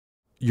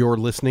You're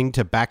listening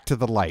to Back to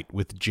the Light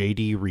with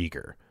J.D.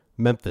 Rieger.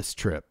 Memphis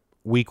Trip,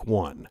 Week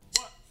 1.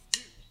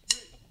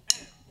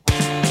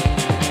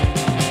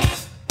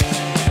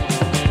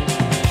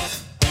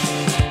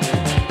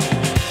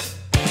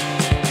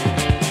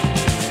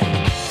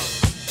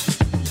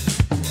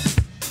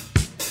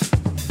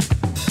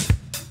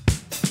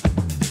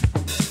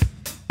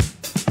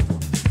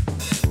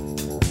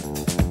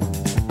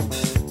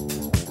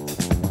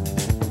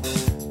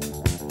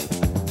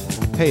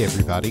 Hey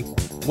everybody,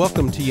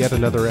 welcome to yet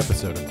another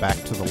episode of Back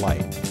to the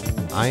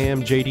Light. I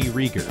am J.D.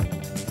 Rieger.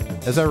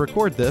 As I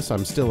record this,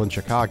 I'm still in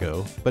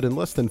Chicago, but in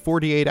less than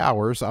 48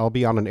 hours, I'll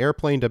be on an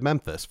airplane to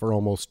Memphis for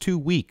almost 2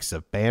 weeks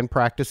of band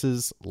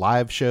practices,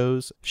 live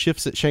shows,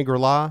 shifts at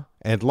Shangri-La,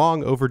 and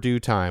long overdue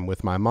time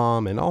with my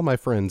mom and all my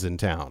friends in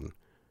town.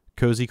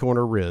 Cozy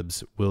Corner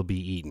ribs will be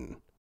eaten.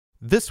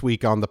 This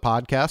week on the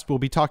podcast, we'll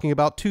be talking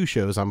about 2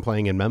 shows I'm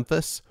playing in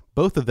Memphis,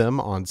 both of them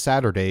on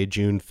Saturday,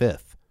 June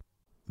 5th.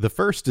 The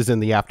first is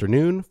in the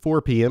afternoon,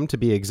 4 p.m. to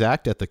be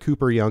exact, at the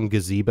Cooper Young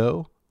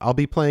Gazebo. I'll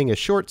be playing a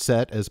short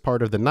set as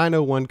part of the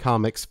 901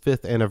 Comics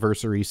 5th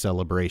anniversary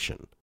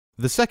celebration.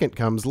 The second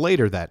comes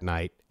later that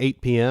night,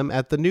 8 p.m.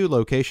 at the new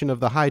location of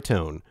the High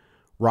Tone.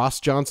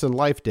 Ross Johnson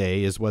Life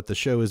Day is what the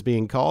show is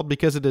being called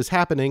because it is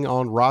happening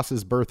on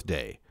Ross's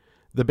birthday.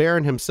 The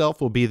Baron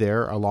himself will be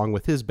there along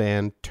with his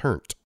band,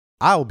 Turnt.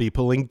 I'll be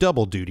pulling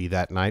double duty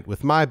that night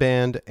with my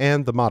band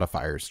and the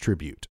Modifiers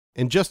tribute.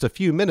 In just a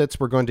few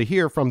minutes, we're going to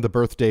hear from the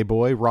birthday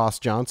boy, Ross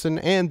Johnson,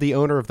 and the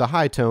owner of the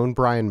High Tone,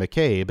 Brian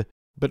McCabe.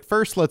 But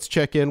first, let's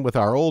check in with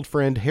our old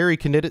friend, Harry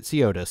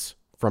Knititsiotis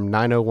from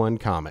 901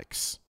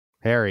 Comics.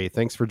 Harry,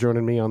 thanks for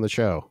joining me on the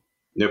show.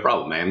 No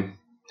problem, man.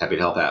 Happy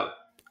to help out.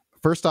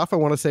 First off, I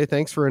want to say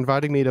thanks for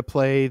inviting me to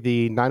play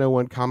the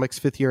 901 Comics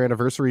 5th year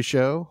anniversary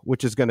show,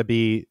 which is going to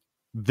be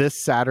this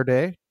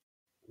Saturday.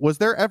 Was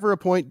there ever a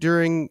point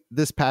during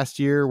this past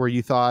year where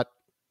you thought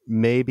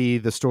maybe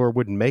the store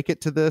wouldn't make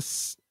it to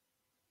this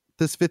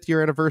 5th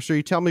year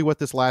anniversary? Tell me what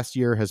this last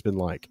year has been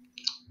like.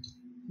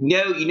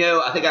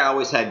 No, I think I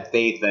always had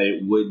faith that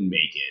it would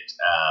make it.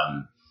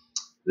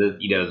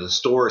 The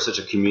store is such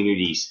a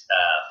community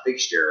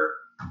fixture,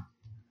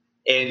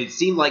 and it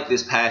seemed like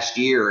this past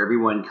year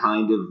everyone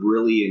kind of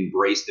really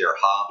embraced their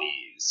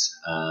hobbies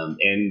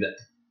and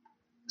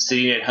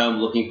sitting at home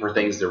looking for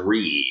things to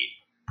read.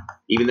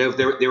 Even though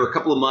there were a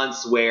couple of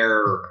months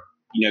where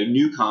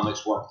new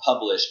comics weren't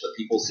published, but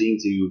people seemed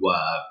to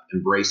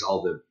embrace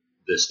all the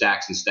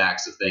stacks and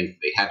stacks of things that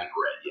they haven't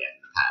read yet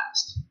in the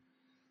past.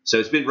 So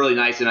it's been really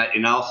nice.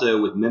 And also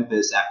with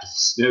Memphis after the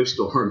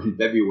snowstorm in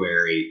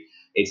February,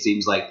 it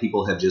seems like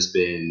people have just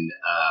been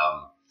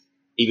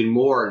even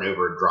more in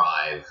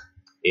overdrive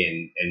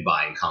in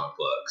buying comic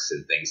books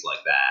and things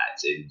like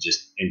that and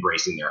just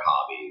embracing their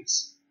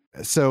hobbies.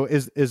 So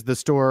is the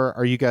store,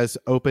 are you guys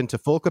open to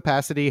full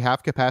capacity,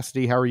 half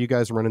capacity? How are you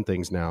guys running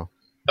things now?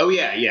 Oh,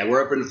 yeah.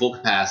 We're open to full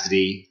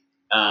capacity.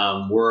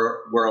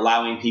 We're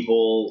allowing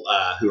people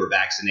who are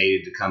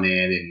vaccinated to come in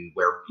and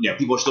where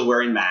people are still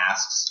wearing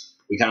masks.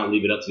 We kind of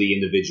leave it up to the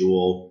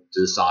individual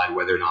to decide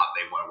whether or not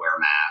they want to wear a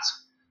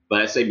mask.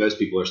 But I'd say most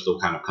people are still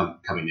kind of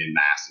coming in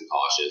masked and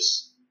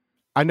cautious.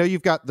 I know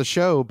you've got the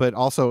show, but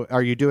also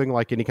are you doing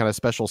like any kind of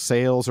special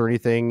sales or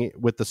anything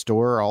with the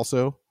store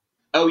also?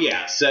 Oh,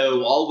 yeah.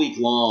 So all week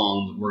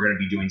long, we're going to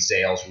be doing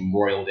sales from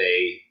Memorial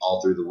Day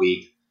all through the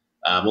week.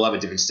 We'll have a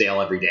different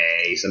sale every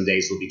day. Some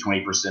days will be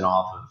 20%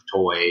 off of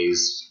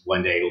toys.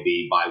 One day will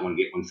be buy one,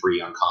 get one free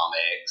on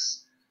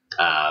comics.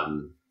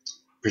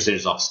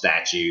 Percentage off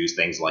statues,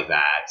 things like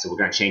that. So we're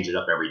going to change it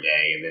up every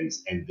day.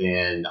 And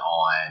then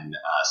on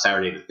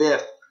Saturday the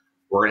 5th,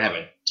 we're going to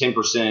have a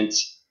 10%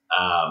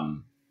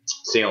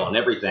 sale on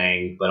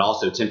everything, but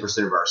also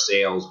 10% of our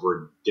sales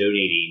we're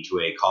donating to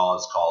a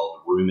cause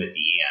called Room at the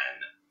Inn.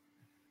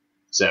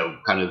 So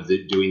kind of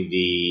doing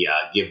the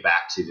give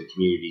back to the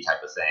community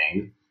type of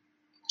thing.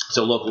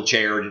 So local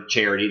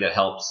charity that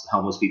helps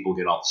homeless people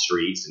get off the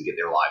streets and get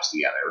their lives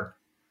together.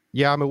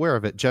 Yeah, I'm aware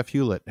of it. Jeff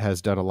Hewlett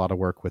has done a lot of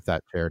work with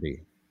that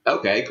charity.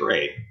 Okay,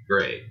 great.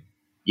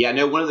 Yeah, I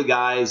know one of the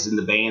guys in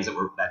the bands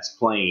that's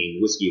playing,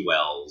 Whiskey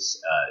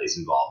Wells, is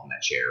involved in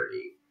that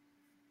charity.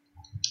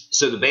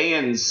 So the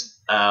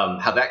bands,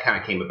 how that kind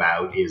of came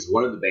about is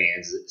one of the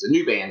bands, it's a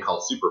new band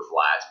called Super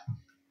Flat,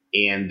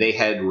 and they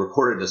had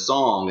recorded a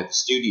song at the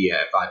studio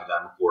at Five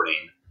Dime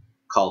Recording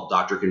called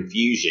Dr.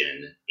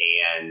 Confusion,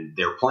 and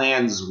their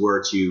plans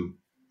were to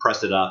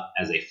press it up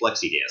as a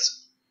flexi disc.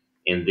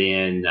 And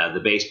then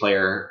the bass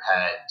player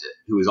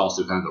who was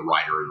also kind of the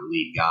writer and the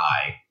lead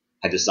guy,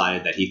 had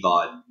decided that he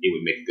thought it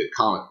would make a good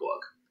comic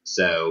book.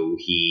 So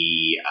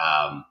he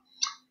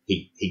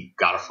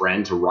got a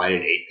friend to write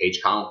an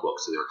 8-page comic book.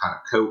 So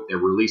they're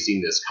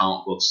releasing this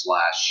comic book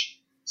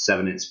 /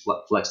 7-inch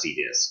flexi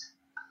disc.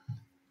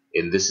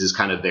 And this is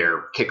kind of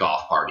their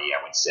kickoff party,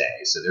 I would say.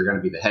 So they're going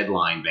to be the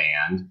headline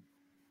band.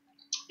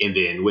 And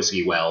then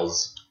Whiskey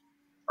Wells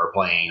are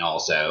playing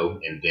also.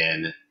 And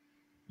then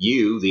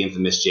you, the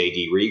infamous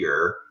J.D.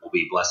 Rieger, will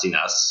be blessing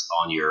us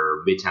on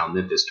your Midtown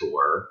Memphis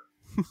tour.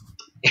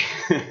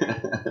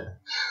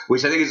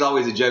 which I think is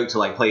always a joke to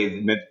like play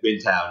in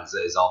Midtown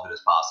as often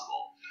as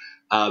possible.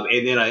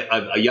 And then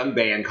a young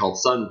band called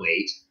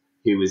Sunweight,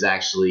 who is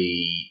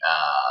actually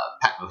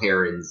Pat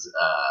O'Haron's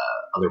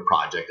other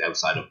project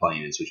outside of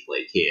playing in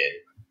Switchblade Kid.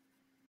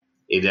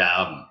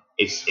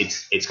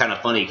 It's kind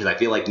of funny because I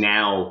feel like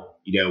now,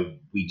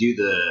 we do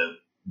the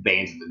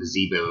bands at the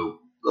Gazebo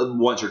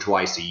once or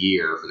twice a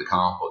year for the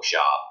comic book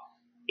shop,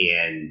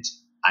 and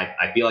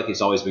I feel like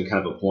it's always been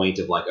kind of a point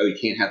of like, oh, you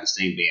can't have the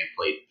same band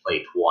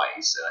play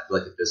twice. And I feel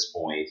like at this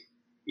point,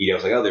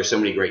 it's like, oh, there's so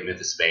many great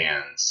Memphis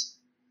bands,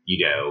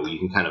 you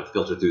can kind of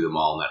filter through them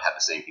all and not have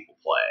the same people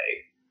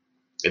play.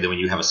 And then when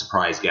you have a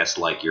surprise guest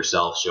like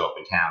yourself show up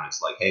in town,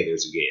 it's like, hey,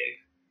 there's a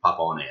gig, pop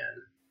on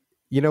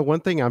in.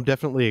 One thing I'm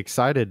definitely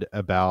excited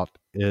about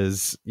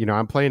is,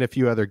 I'm playing a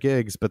few other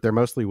gigs, but they're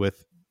mostly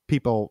with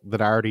people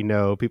that I already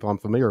know, people I'm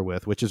familiar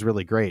with, which is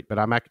really great. But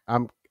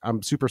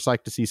I'm super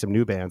psyched to see some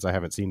new bands I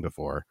haven't seen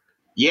before.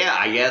 Yeah,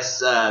 I guess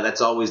that's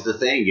always the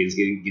thing, is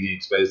getting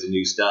exposed to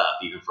new stuff,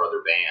 even for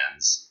other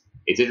bands.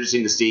 It's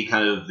interesting to see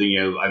kind of,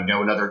 I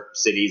know in other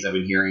cities I've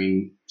been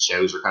hearing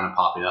shows are kind of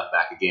popping up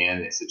back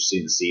again. It's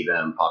interesting to see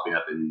them popping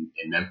up in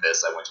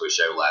Memphis. I went to a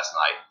show last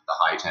night at the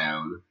High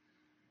Tone.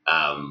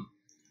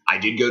 I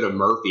did go to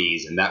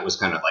Murphy's, and that was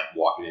kind of like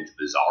walking into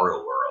Bizarro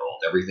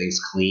World. Everything's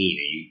clean,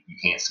 and you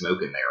can't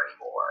smoke in there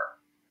anymore.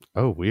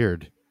 Oh,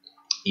 weird.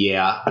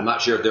 Yeah, I'm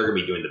not sure if they're going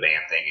to be doing the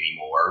band thing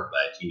anymore,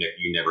 but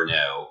you never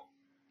know.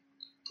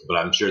 But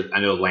I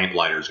know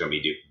Lamplighter is going to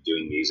be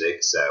doing music,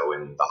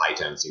 and the High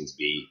Tone seems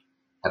to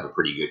have a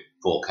pretty good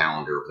full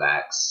calendar of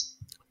acts.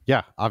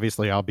 Yeah,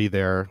 obviously I'll be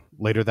there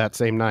later that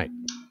same night.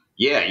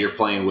 Yeah, you're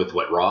playing with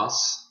what,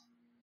 Ross?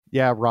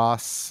 Yeah,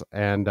 Ross,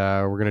 and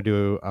we're going to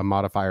do a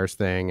Modifiers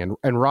thing.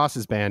 And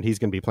Ross's band, he's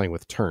going to be playing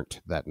with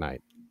Turnt that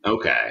night.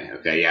 Okay,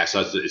 yeah,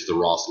 so it's the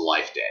Ross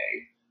Life Day.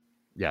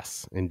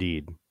 Yes,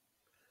 indeed.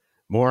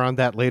 More on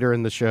that later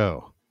in the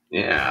show.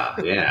 Yeah.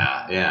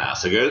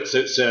 So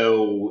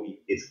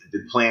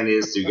the plan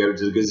is to go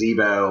to the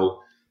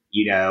Gazebo,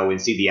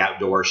 and see the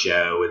outdoor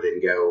show, and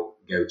then go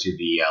to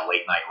the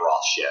late night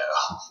Ross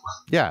show.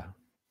 Yeah,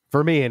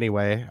 for me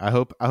anyway. I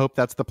hope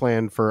that's the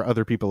plan for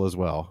other people as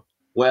well.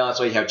 Well, that's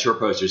why you have tour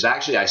posters.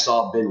 Actually, I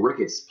saw Ben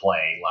Ricketts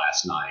play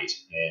last night,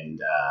 and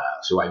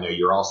so I know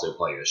you're also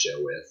playing a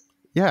show with.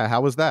 Yeah,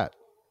 how was that?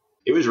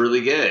 It was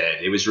really good.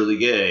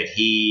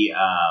 He,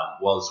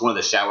 it's one of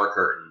the Shower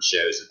Curtain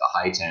shows at the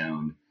High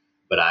Tone,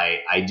 but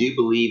I do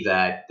believe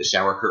that the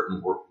Shower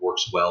Curtain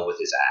works well with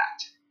his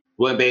act.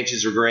 William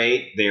Benches are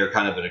great. They're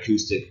kind of an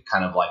acoustic,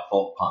 kind of like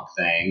folk punk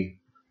thing.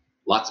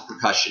 Lots of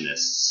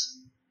percussionists.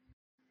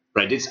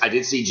 But I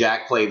did see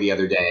Jack play the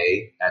other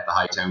day at the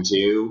High Tone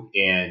too,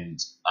 and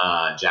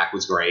Jack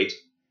was great.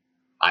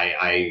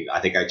 I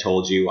think I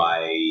told you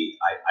I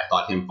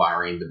thought him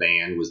firing the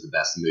band was the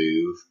best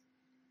move,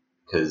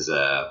 because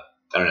I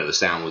don't know, the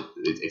sound was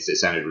it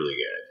sounded really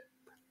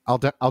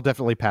good. I'll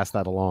definitely pass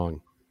that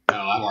along. Oh,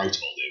 I've already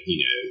told him.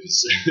 He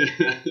knows.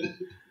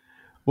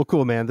 Well,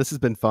 cool, man. This has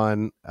been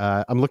fun.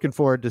 I'm looking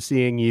forward to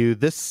seeing you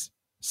this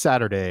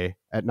Saturday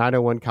at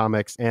 901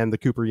 Comics and the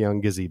Cooper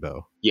Young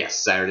Gazebo. Yes,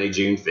 Saturday,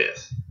 June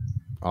 5th.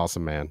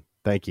 Awesome, man.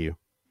 Thank you.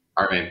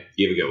 All right, man.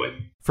 You have a good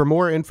one. For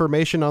more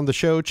information on the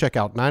show, check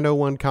out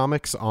 901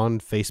 Comics on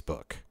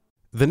Facebook.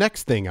 The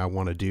next thing I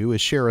want to do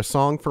is share a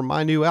song from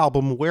my new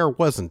album, Where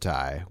Wasn't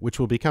I?, which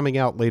will be coming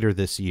out later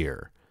this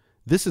year.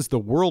 This is the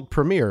world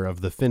premiere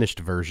of the finished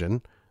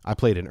version. I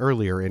played an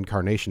earlier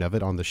incarnation of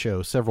it on the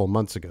show several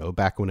months ago,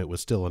 back when it was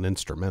still an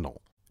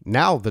instrumental.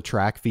 Now the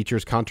track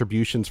features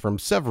contributions from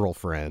several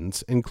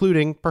friends,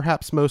 including,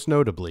 perhaps most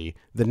notably,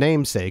 the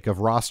namesake of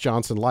Ross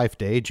Johnson Life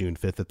Day, June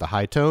 5th at the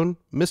High Tone,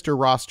 Mr.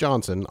 Ross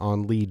Johnson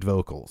on lead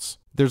vocals.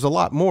 There's a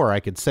lot more I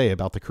could say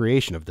about the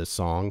creation of this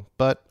song,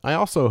 but I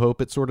also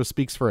hope it sort of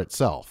speaks for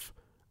itself.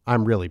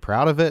 I'm really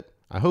proud of it.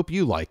 I hope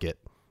you like it.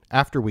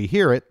 After we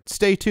hear it,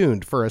 stay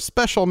tuned for a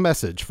special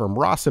message from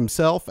Ross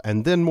himself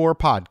and Then More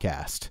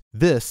podcast.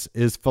 This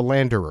is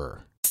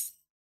Philanderer.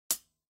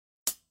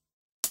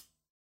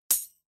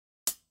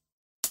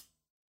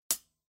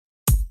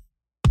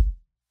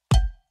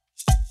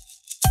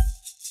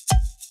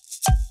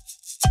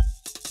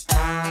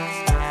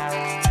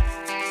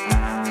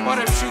 What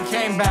if she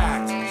came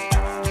back?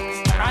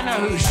 I know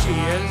who she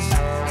is,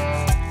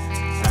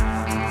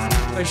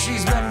 but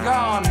she's been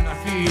gone a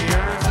few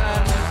years,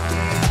 and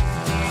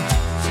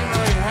she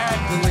really had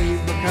to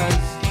leave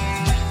because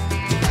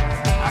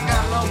I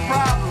got a little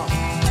problem.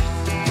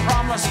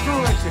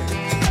 Promiscuity.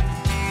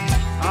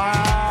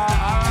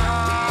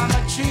 I'm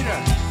a cheater.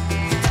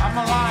 I'm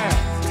a liar.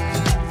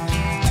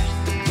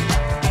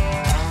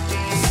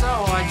 So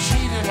I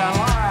cheated, I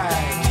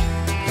lied,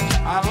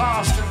 I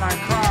lost and I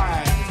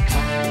cried.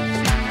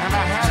 And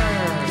I had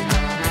her,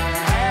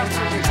 I asked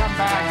her to come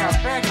back, I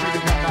begged her to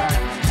come back,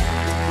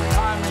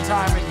 time and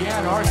time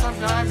again, or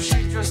sometimes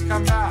she'd just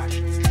come back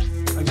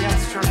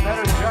against her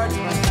better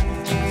judgment,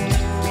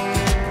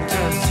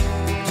 because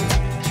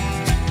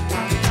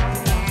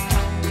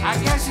I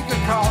guess you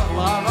could call it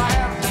love.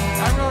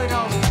 I really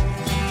don't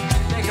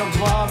think of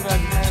love in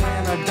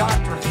a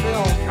Dr.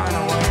 Phil kind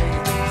of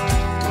way.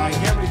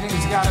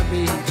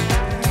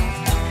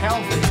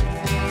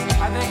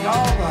 think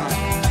all the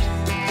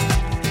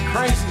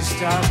crazy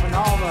stuff and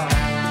all the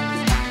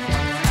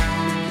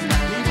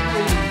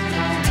deeply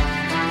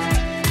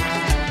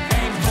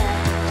painful,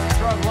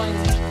 troubling,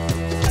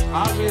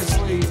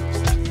 obviously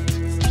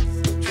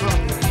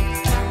troubling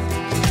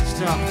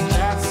stuff,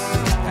 that's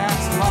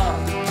love.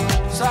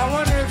 So I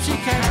wonder if she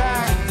came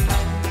back,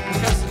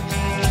 because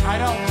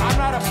I'm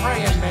not a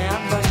praying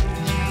man, but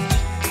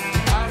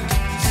I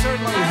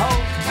certainly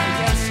hope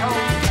against hope,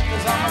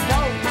 because I'm a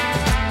goat.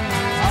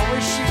 I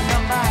wish she'd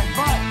come back,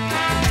 but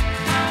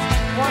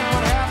what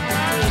would happen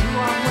to who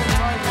I'm with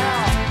right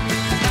now?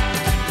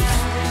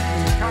 Sweet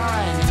and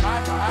kind, and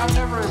I've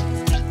never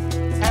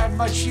had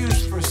much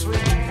use for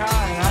sweet and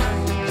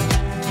kind.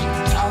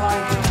 I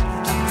like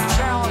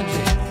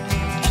challenging.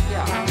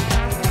 Yeah.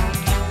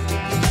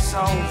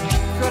 So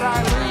could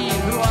I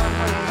leave who I'm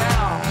with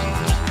now?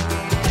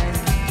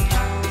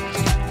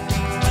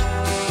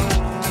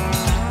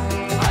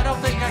 I don't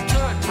think I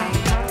could.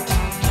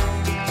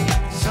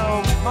 So,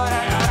 but I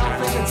don't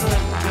think it's a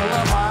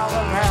dilemma I'll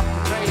ever have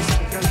to face,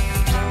 because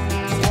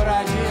what I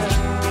did,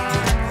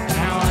 and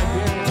how I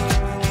did it,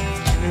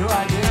 and who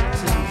I did it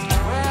to.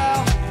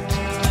 Well,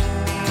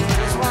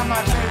 it's one of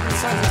my favorite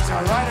subjects. I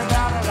write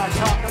about it, I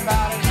talk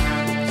about it.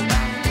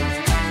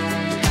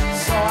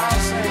 So I'll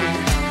say,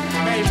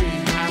 maybe,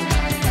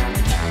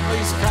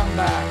 please come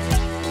back.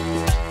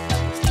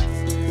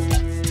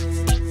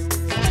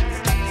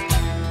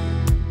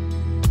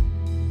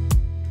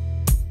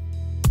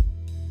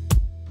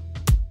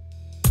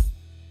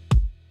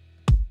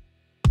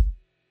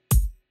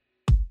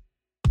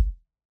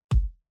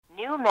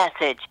 New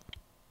message.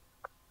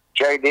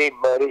 JD,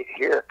 buddy,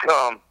 here it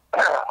comes.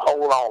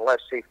 Hold on,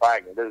 let's see if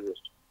I can do this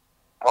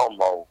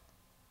homo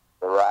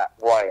the right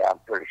way. I'm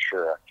pretty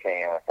sure I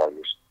can if I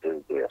just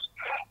do this.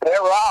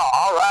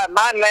 All right.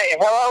 My name.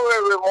 Hello,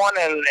 everyone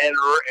in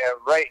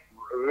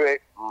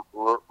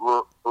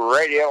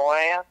Radio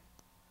Land.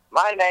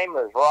 My name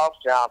is Ross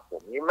Johnson.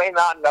 You may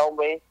not know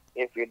me.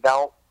 If you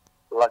don't,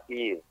 lucky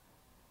you.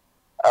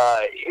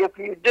 If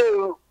you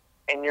do,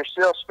 and you're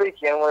still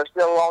speaking, we're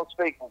still on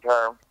speaking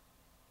terms.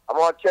 I'm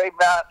going to tell you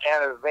about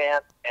an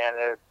event, and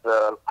it's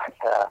a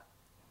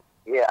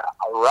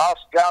Ross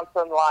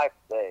Johnson Life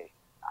Day.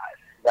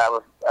 That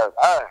was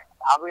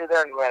I'll be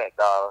there in a minute,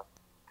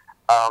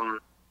 darling.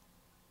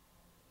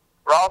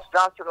 Ross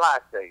Johnson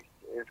Life Day.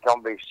 It's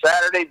going to be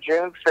Saturday,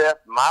 June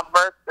 5th. My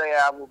birthday,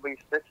 I will be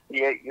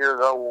 68 years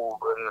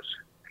old in this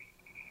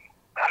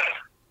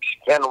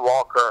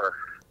Skinwalker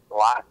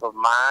life of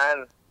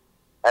mine.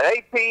 At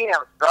 8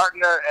 p.m.,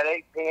 starting there at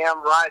 8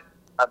 p.m., right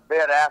a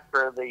bit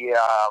after the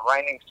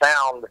Raining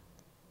Sound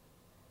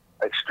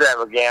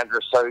extravaganza.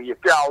 So if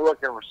y'all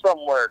looking for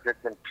somewhere to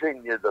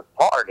continue the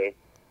party,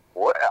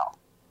 well,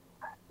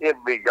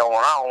 it'll be going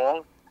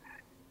on.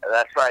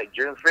 That's right,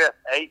 June 5th,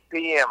 8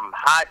 p.m.,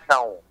 High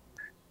Tone.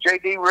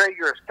 J.D.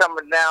 Rieger is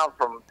coming down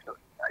from,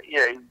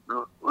 he's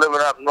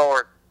living up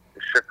north,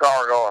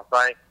 Chicago,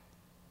 I think.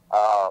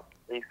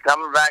 He's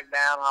coming back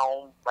down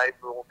home. Maybe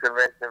we'll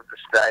convince him to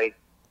stay.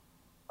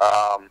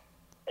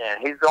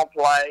 And he's going to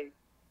play.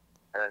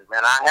 And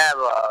I have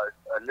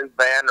a new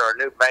band, or a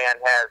new band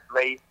has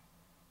me.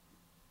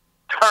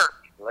 Turnt.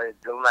 They're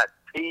doing that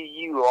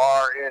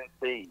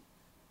Turnt.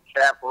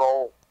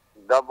 Capital,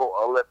 double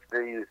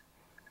ellipses,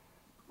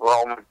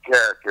 Roman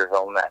characters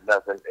on that.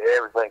 Nothing,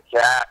 everything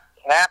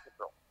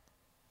capital.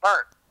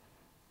 Turnt.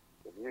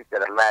 If you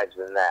can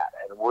imagine that.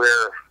 And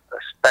we're a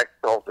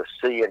spectacle to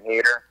see and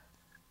hear.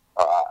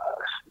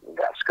 We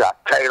got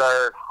Scott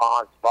Taylor,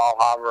 Hans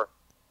Ballhaber,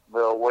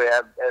 Bill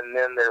Webb, and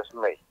then there's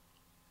me,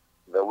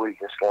 the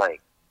weakest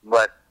link.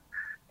 But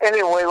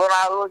anyway, when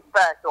I look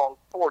back on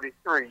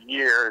 43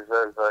 years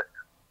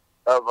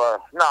of a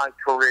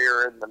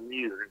non-career in the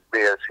music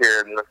biz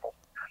here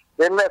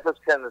in Memphis,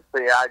 Tennessee,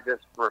 I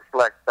just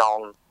reflect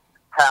on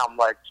how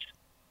much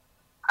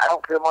I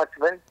don't feel much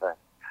of anything.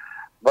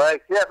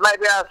 But yeah,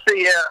 maybe I'll see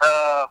you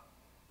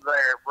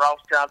there, Ross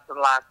Johnson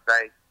Life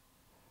Day.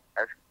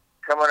 That's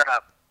coming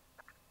up.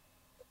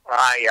 All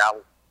right,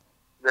 y'all.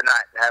 Good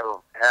night.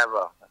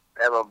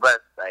 Have a blessed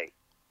day.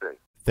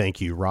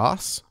 Thank you,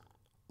 Ross.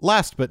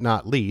 Last but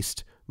not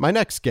least, my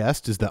next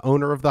guest is the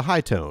owner of the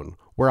High Tone,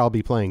 where I'll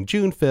be playing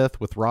June 5th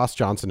with Ross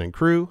Johnson and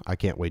crew. I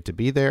can't wait to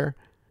be there.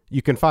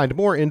 You can find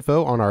more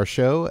info on our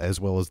show, as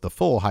well as the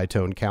full High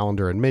Tone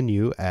calendar and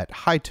menu at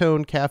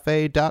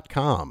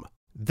hightonecafe.com.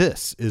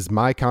 This is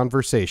my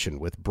conversation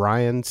with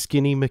Brian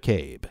Skinny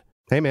McCabe.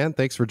 Hey, man,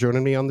 thanks for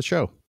joining me on the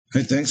show.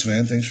 Hey, thanks,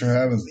 man. Thanks for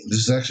having me.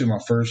 This is actually my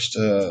first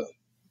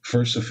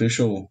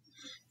official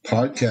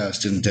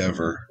podcast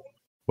endeavor.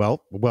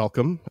 Well,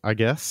 welcome, I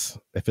guess,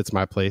 if it's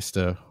my place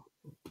to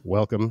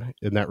welcome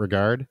in that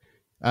regard.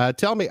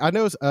 Tell me, I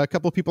know a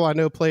couple of people I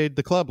know played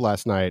the club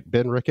last night.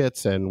 Ben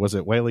Ricketts and was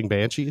it Wailing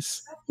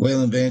Banshees?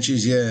 Wailing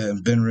Banshees, yeah.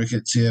 Ben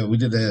Ricketts, yeah. We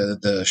did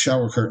the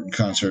Shower Curtain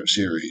concert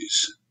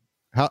series.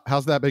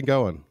 How's that been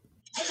going?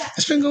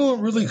 It's been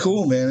going really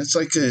cool, man. It's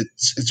like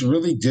it's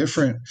really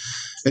different.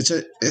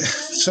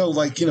 So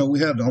like, we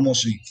had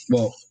almost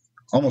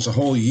a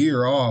whole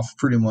year off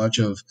pretty much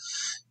of,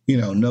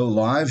 no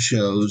live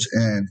shows.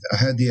 And I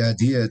had the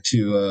idea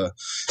to,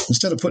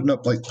 instead of putting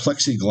up like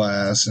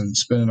plexiglass and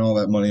spending all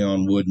that money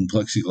on wood and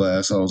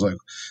plexiglass, I was like,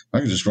 I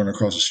could just run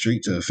across the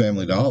street to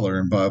Family Dollar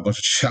and buy a bunch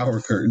of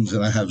shower curtains,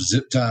 and I have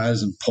zip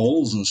ties and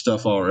poles and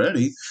stuff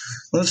already.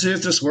 Let's see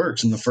if this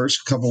works. And the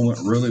first one went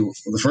really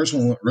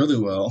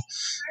well.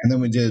 And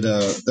then we did,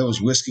 that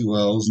was Whiskey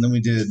Wells. And then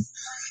we did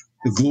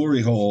the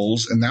glory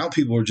holes. And now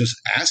people are just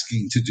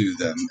asking to do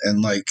them.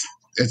 And like,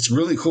 it's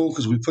really cool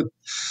because we put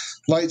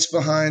lights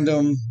behind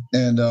them,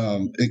 and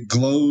it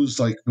glows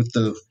like with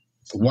the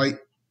white.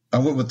 I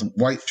went with the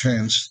white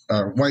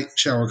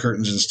shower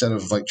curtains instead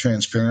of like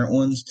transparent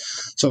ones.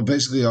 So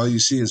basically, all you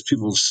see is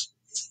people's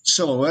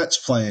silhouettes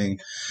playing,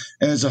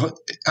 and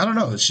I don't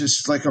know. It's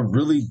just like a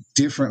really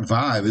different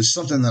vibe. It's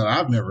something that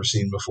I've never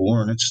seen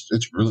before, and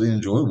it's really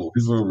enjoyable.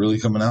 People are really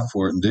coming out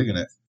for it and digging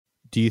it.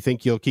 Do you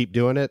think you'll keep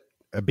doing it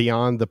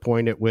beyond the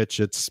point at which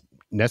it's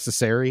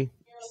necessary?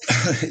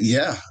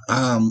 Yeah,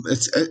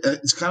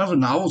 it's kind of a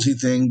novelty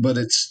thing, but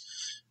it's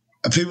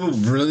people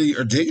really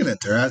are digging it.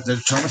 They're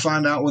trying to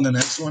find out when the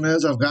next one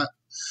is. I've got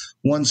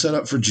one set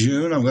up for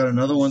June. I've got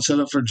another one set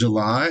up for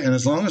July, and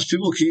as long as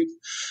people keep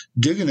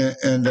digging it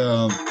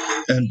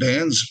and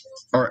bands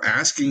are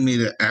asking me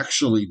to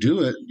actually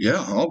do it,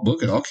 yeah, I'll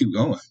book it. I'll keep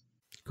going.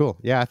 Cool.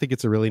 Yeah, I think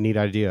it's a really neat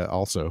idea.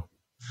 Also,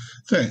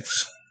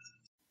 thanks.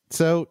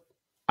 So,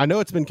 I know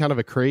it's been kind of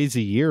a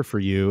crazy year for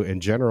you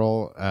in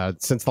general.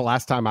 Since the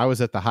last time I was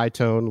at the High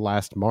Tone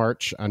last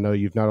March, I know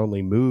you've not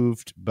only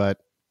moved, but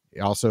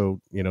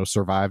also,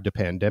 survived a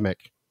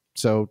pandemic.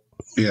 So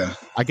yeah,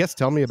 I guess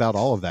tell me about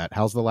all of that.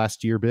 How's the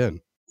last year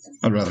been?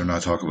 I'd rather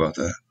not talk about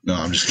that. No,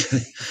 I'm just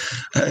kidding.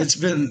 It's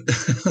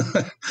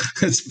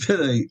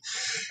been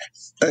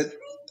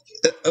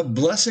a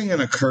blessing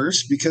and a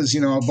curse because,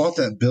 I bought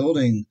that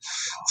building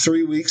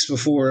 3 weeks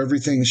before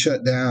everything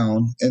shut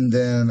down. And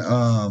then,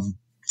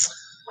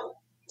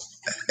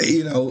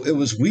 it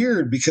was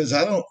weird because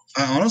I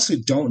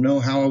honestly don't know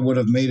how I would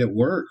have made it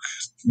work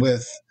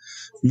with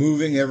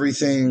moving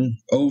everything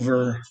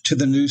over to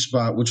the new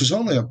spot, which was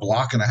only a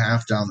block and a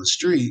half down the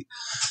street.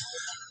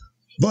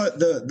 But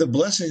the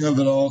blessing of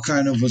it all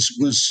kind of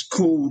was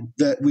cool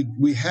that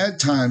we had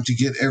time to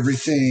get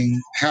everything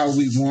how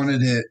we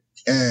wanted it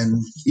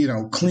and,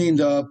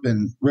 cleaned up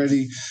and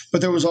ready.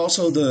 But there was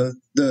also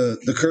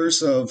the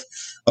curse of,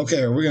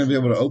 okay, are we going to be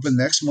able to open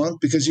next month?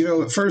 Because,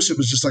 at first it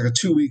was just like a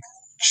 2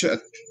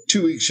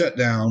 week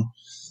shutdown,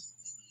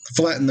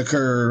 flatten the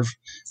curve,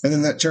 and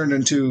then that turned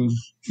into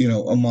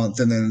a month,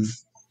 and then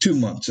 2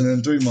 months, and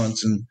then 3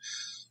 months, and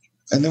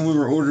then we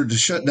were ordered to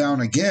shut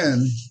down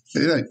again.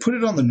 They put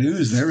it on the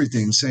news and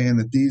everything, saying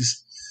that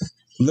these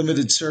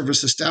limited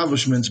service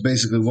establishments,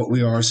 basically what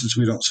we are, since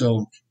we don't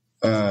sell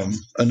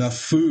enough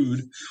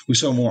food, we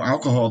sell more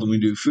alcohol than we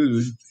do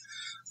food.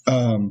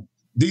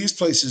 These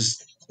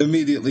places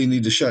immediately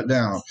need to shut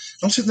down.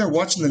 I'm sitting there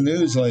watching the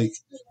news like,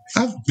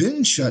 I've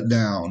been shut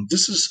down.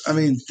 This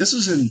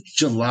is in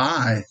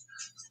July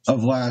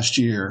of last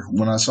year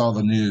when I saw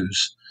the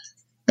news.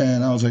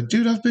 And I was like,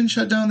 dude, I've been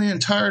shut down the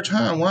entire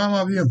time. Why am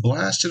I being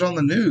blasted on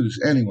the news?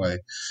 Anyway,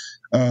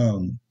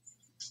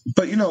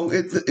 but,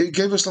 it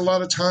gave us a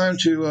lot of time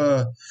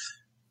to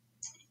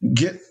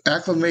get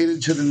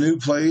acclimated to the new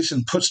place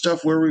and put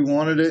stuff where we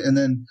wanted it. And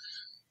then,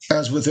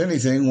 as with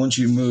anything, once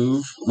you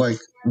move, like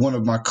one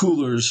of my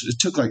coolers, it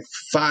took like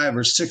 5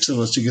 or 6 of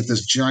us to get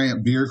this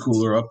giant beer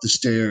cooler up the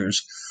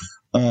stairs.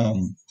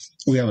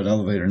 We have an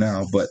elevator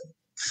now, but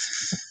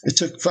it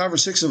took 5 or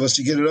 6 of us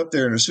to get it up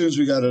there. And as soon as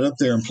we got it up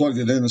there and plugged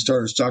it in and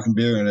started stocking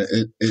beer, and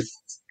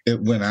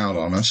it went out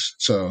on us.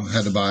 So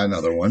had to buy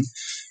another one.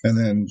 And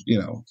then,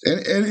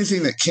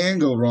 anything that can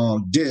go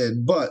wrong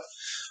did, but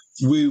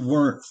we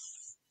weren't,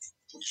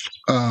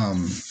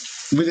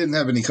 we didn't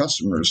have any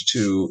customers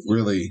to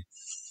really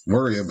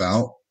worry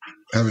about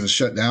having to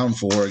shut down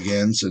for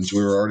again since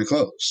we were already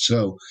closed.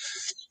 So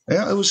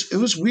yeah, it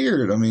was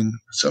weird. I mean,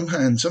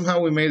 somehow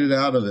we made it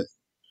out of it.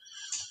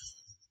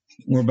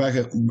 We're back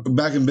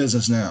in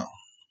business now.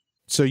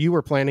 So you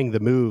were planning the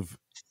move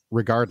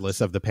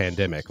regardless of the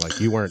pandemic. Like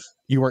you weren't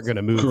going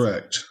to move.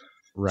 Correct.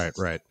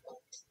 Right.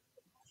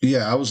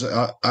 Yeah,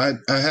 I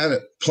had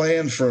it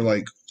planned for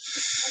like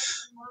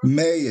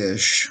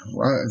May-ish.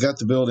 I got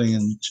the building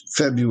in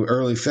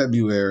early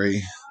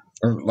February,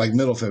 or like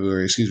middle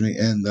February, excuse me,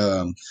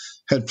 and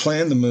had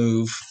planned the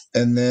move,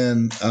 and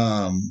then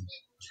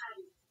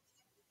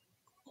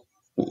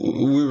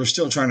we were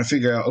still trying to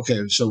figure out,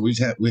 okay, so we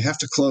have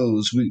to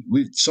close.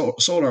 We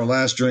sold our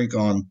last drink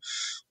on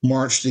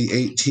March the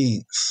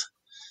 18th,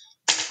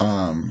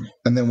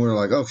 and then we were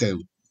like, okay,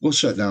 we'll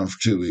shut down for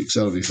 2 weeks.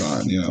 That'll be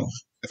fine,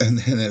 And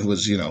then it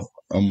was,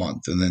 a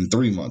month, and then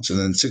 3 months, and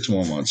then 6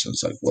 more months. And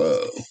it's like,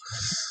 whoa.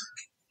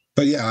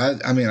 But yeah,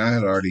 I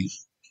had already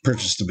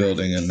purchased the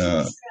building and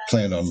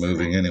planned on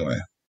moving anyway.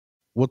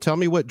 Well, tell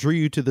me what drew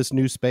you to this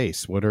new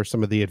space. What are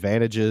some of the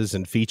advantages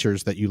and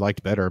features that you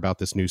liked better about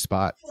this new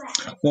spot?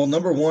 Well,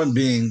 number one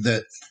being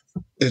that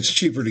it's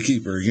cheaper to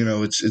keep her.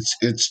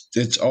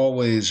 It's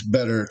always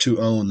better to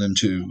own than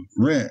to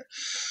rent.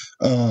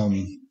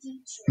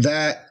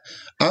 that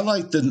I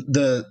like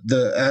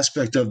the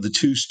aspect of the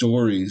 2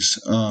 stories,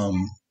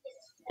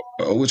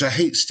 which I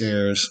hate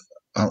stairs.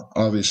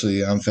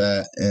 Obviously, I'm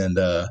fat, and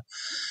I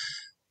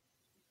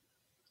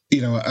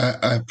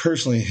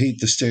personally hate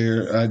the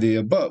stair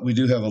idea. But we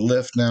do have a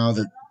lift now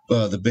that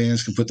the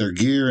bands can put their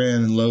gear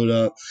in and load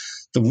up.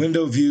 The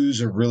window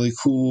views are really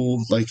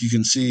cool. Like, you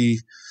can see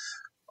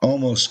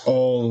almost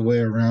all the way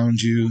around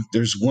you.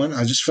 There's one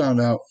I just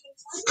found out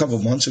a couple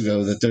of months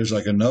ago that there's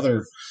like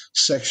another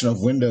section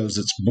of windows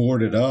that's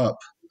boarded up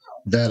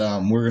that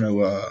we're going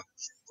to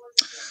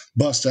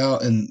bust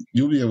out, and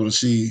you'll be able to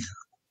see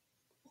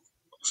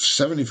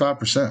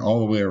 75% all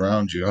the way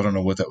around you. I don't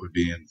know what that would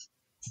be in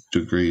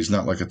degrees,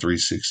 not like a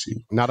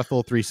 360. Not a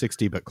full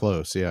 360, but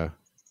close, yeah.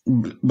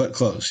 But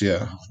close,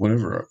 yeah.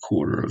 Whatever a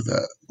quarter of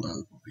that,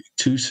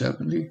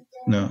 270?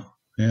 No.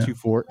 Yeah.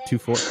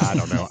 240. I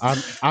don't know.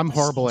 I'm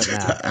horrible at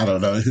math. I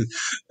don't know.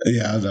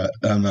 Yeah,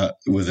 I'm not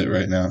with it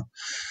right now.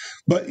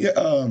 But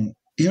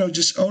yeah,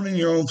 just owning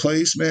your own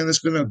place, man,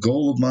 that's been a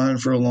goal of mine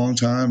for a long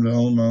time, to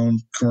own my own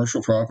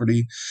commercial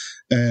property.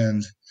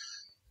 And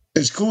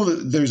it's cool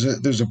that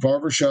there's a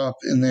barber shop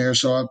in there.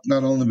 So I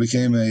not only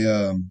became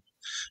a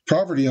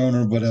property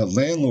owner, but a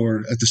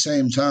landlord at the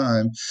same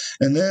time.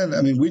 And then,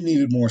 I mean, we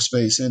needed more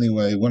space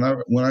anyway. When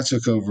I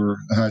took over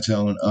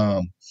Hightown,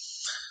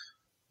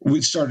 we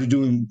started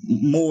doing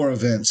more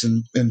events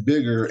and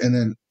bigger, and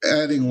then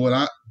adding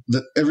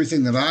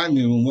everything that I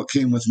knew and what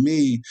came with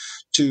me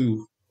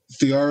to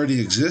the already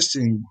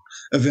existing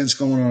events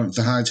going on at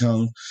the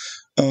High-Tone.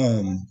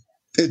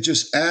 It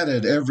just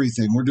added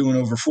everything. We're doing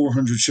over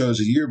 400 shows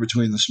a year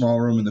between the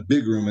small room and the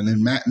big room, and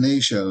then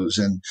matinee shows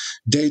and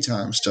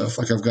daytime stuff.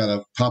 Like, I've got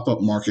a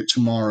pop-up market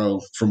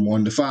tomorrow from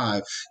 1 to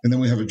 5, and then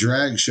we have a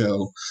drag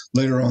show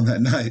later on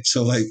that night.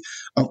 So, like,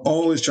 I'm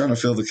always trying to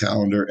fill the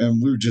calendar,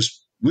 and we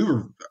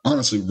were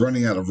honestly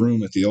running out of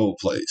room at the old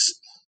place.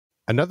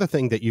 Another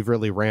thing that you've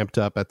really ramped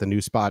up at the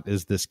new spot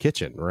is this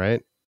kitchen,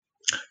 right?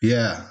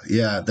 Yeah.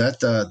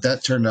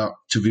 That turned out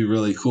to be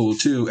really cool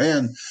too.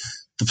 And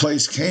the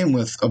place came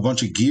with a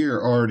bunch of gear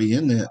already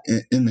in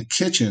the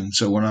kitchen.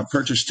 So when I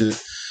purchased it,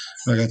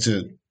 I got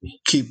to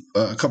keep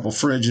a couple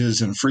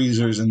fridges and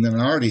freezers, and then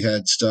I already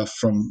had stuff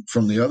from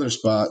the other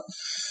spot.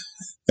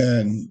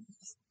 And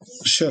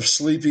Chef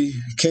Sleepy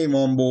came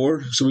on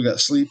board, so we got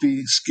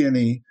Sleepy,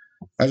 Skinny.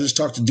 I just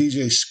talked to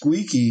DJ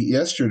Squeaky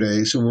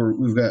yesterday, so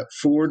we've got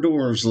 4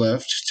 dwarves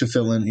left to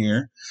fill in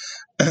here.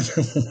 I'm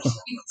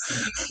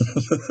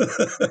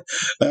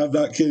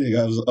not kidding.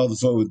 I was on the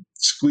phone with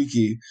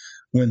Squeaky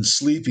when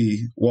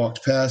Sleepy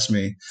walked past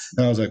me,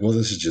 and I was like, well,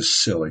 this is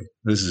just silly.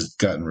 This has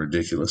gotten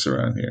ridiculous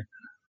around here.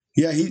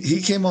 Yeah,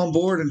 he came on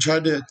board and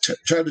tried to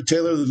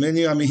tailor the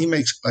menu. I mean, he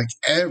makes like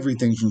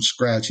everything from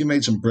scratch. He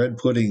made some bread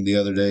pudding the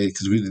other day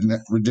because we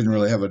didn't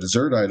really have a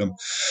dessert item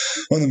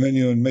on the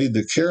menu, and made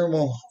the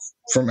caramel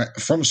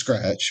from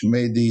scratch.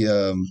 Made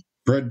the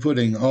bread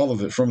pudding, all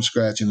of it from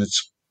scratch, and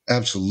it's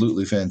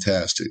absolutely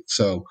fantastic.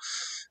 So,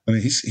 I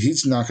mean,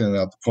 he's knocking it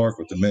out the park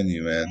with the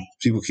menu, man.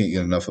 People can't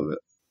get enough of it.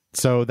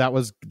 So that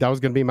was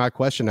going to be my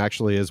question.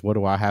 Actually, is what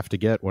do I have to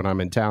get when I'm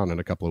in town in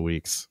a couple of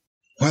weeks?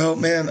 Well,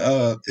 man,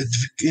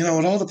 it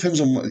all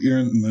depends on what you're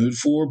in the mood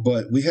for.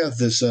 But we have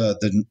this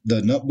the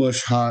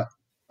Nutbush hot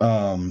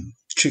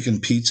chicken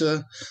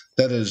pizza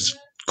that is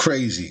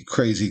crazy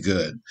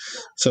good.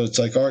 So it's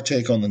like our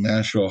take on the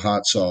Nashville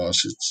hot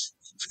sauce. It's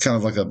kind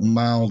of like a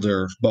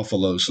milder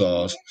buffalo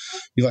sauce.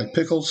 You like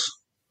pickles?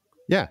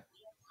 Yeah.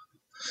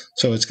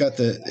 So it's got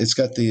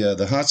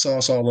the hot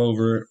sauce all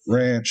over it,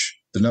 ranch,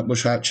 the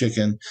Nutbush hot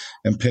chicken,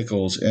 and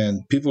pickles.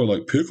 And people are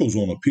like, pickles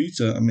on a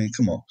pizza? I mean,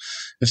 come on.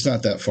 It's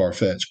not that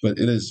far-fetched, but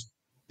it's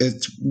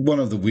one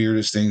of the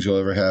weirdest things you'll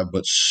ever have,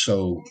 but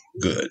so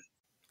good.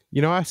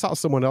 I saw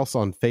someone else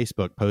on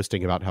Facebook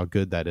posting about how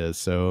good that is.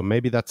 So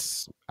maybe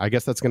I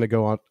guess that's going to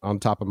go on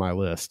top of my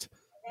list.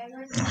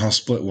 I'll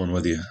split one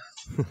with you.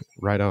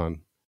 Right on.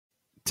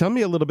 Tell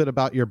me a little bit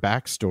about your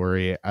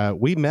backstory.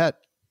 We met,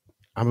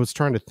 I was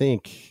trying to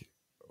think,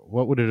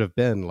 what would it have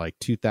been, like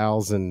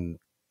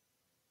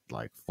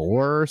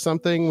 2004 or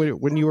something,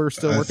 when you were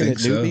still working at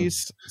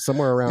Newbies?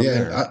 Somewhere around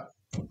there.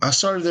 I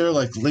started there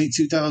like late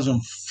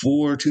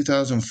 2004,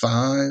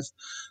 2005.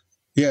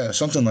 Yeah,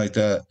 something like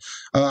that.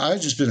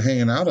 I'd just been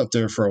hanging out up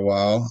there for a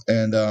while,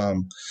 and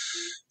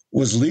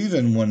was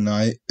leaving one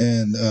night,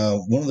 and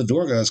one of the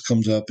door guys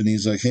comes up and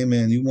he's like, "Hey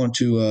man, you want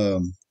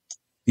to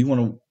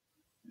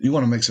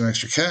make some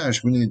extra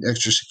cash? We need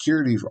extra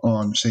security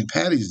on St.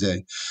 Patty's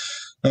Day."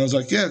 And I was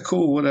like, "Yeah,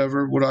 cool,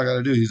 whatever. What do I got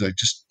to do?" He's like,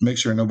 "Just make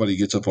sure nobody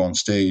gets up on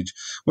stage,"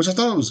 which I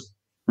thought was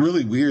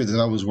really weird that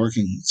I was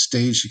working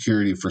stage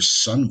security for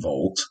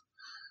Sunvolt.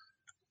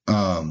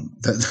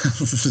 That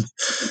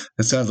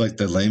sounds like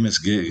the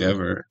lamest gig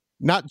ever.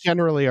 Not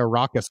generally a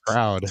raucous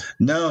crowd.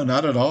 No,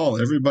 not at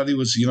all. Everybody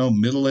was,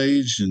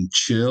 middle-aged and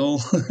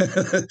chill.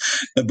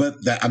 But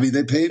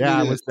they paid me.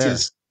 I was there.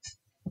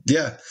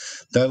 Yeah,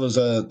 that was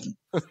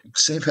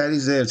St.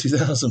 Patty's Day of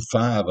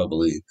 2005, I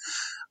believe.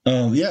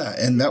 Yeah,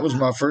 and that was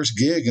my first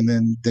gig, and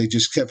then they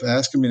just kept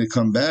asking me to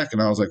come back,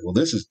 and I was like, well,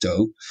 this is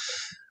dope.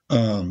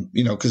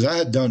 Because I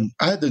had done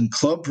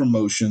club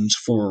promotions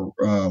for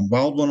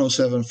Wild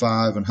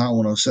 107.5 and Hot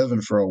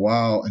 107 for a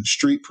while, and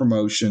street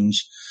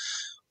promotions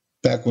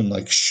back when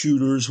like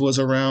Shooters was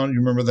around. You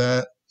remember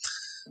that?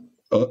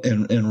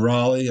 In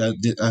Raleigh,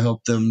 I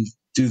helped them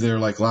do their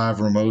like live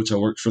remotes. I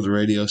worked for the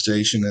radio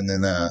station, and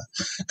then a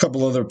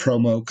couple other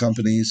promo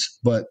companies.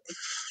 But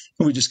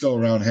we just go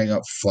around, hang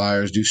up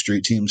flyers, do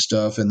street team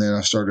stuff, and then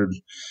I started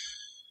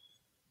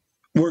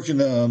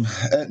working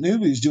at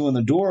Newbies, doing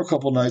the door a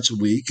couple nights a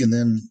week. And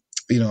then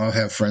I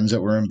have friends that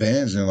were in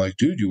bands, and they're like,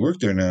 "Dude, you work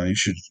there now. You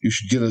should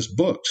get us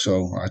booked."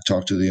 So I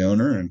talked to the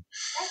owner and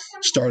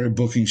started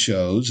booking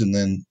shows, and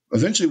then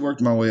eventually worked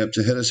my way up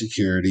to head of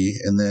security,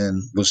 and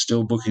then was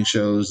still booking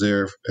shows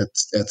there at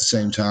the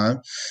same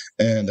time.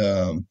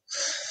 And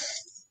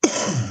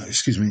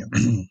excuse me.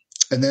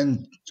 And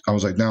then I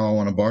was like, now I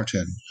want to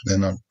bartend.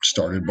 Then I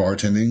started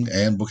bartending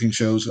and booking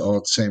shows all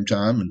at the same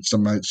time, and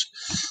some nights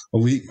a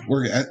week.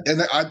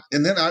 And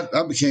then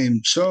I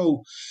became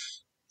so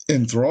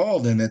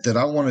enthralled in it that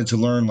I wanted to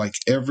learn like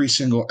every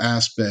single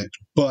aspect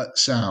but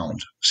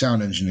sound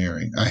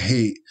engineering. I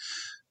hate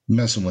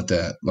messing with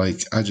that.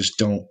 Like, I just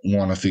don't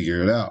want to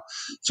figure it out.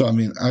 So I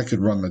mean, I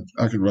could run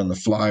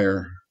the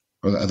flyer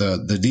or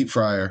the deep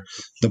fryer,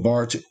 the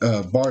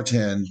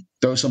bartend,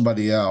 throw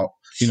somebody out,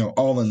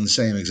 all in the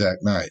same exact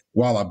night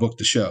while I booked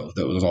the show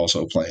that was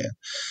also playing,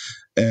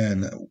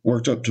 and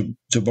worked up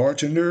to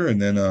bartender,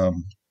 and then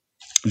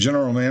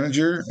general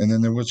manager, and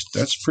then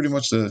that's pretty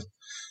much the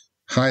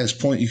highest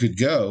point you could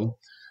go.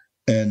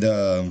 And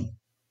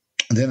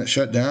then it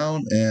shut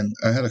down, and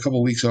I had a couple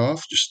of weeks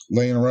off, just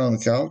laying around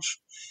the couch,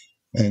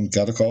 and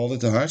got a call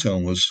that the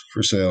High-Tone was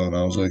for sale. And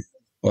I was like,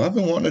 well, I've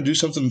been wanting to do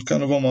something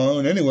kind of on my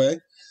own anyway.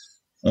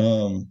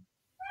 And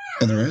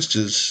the rest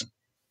is,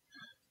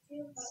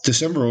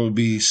 December would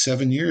be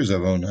 7 years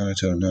I've owned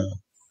High-Tone now.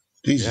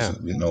 Jesus, Yeah.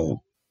 I'm getting old.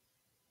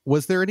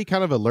 Was there any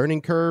kind of a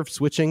learning curve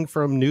switching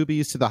from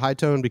Newbies to the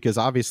High-Tone? Because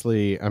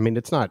obviously, I mean,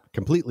 it's not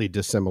completely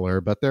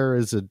dissimilar, but there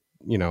is a,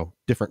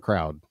 different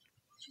crowd.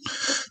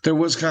 There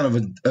was kind of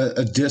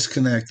a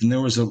disconnect, and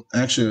there was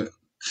actually,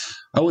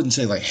 I wouldn't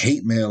say like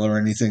hate mail or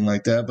anything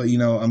like that, but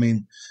I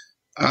mean,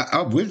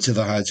 I went to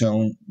the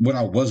High-Tone when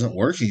I wasn't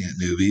working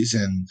at Newbies,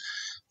 and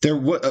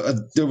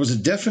there was a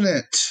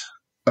definite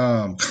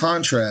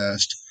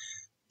contrast,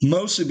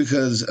 mostly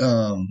because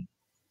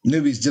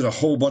Newbies did a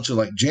whole bunch of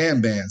like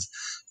jam bands.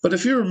 But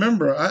if you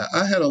remember,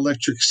 I had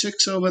Electric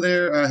Six over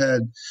there. I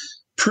had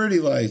Pretty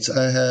Lights.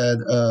 I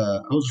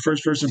was the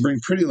first person to bring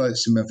Pretty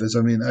Lights to Memphis.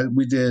 I mean,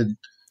 we did.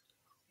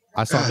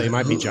 I saw They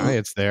Might Be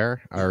Giants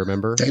there. I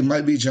remember. They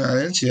Might Be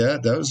Giants. Yeah,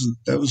 that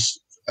was.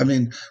 I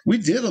mean, we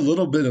did a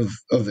little bit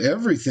of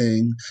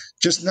everything,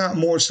 just not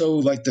more so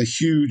like the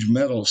huge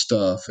metal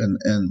stuff.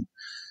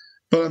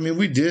 But I mean,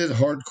 we did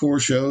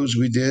hardcore shows.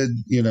 We did,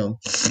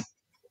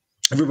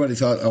 everybody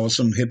thought I was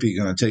some hippie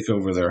going to take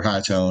over their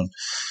High-Tone,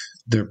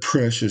 their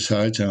precious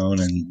High-Tone,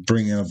 and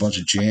bring in a bunch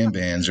of jam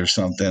bands or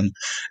something.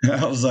 And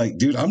I was like,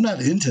 dude, I'm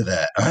not into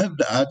that.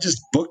 I just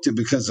booked it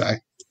because I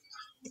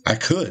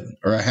could,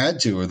 or I had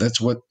to, or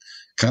that's what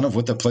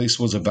the place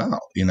was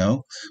about,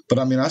 But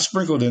I mean, I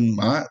sprinkled in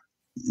my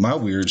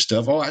weird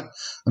stuff. Oh,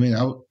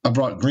 I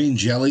brought green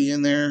jelly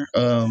in there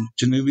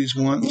to Newbies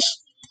once.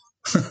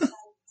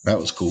 That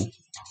was cool.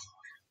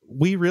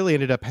 We really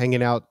ended up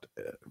hanging out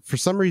for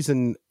some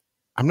reason.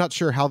 I'm not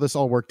sure how this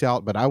all worked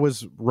out, but I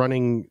was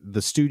running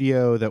the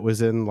studio that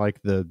was in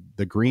like the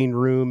green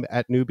room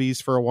at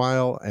Newbies for a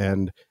while,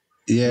 and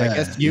yeah, I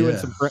guess you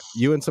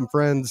and some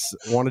friends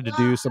wanted to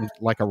do some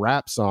like a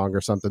rap song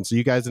or something. So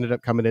you guys ended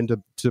up coming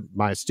into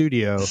my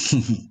studio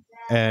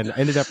and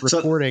ended up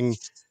recording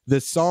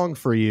this song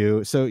for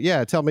you. So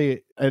yeah, tell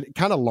me, it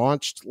kind of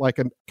launched like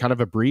a kind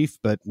of a brief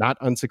but not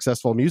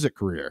unsuccessful music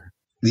career.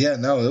 Yeah,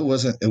 no, it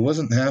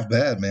wasn't half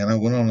bad, man. I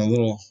went on a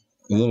little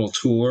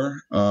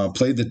tour,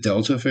 played the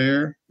Delta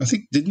Fair. I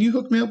think, didn't you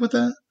hook me up with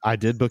that? I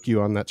did book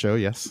you on that show,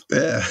 yes.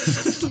 Yeah,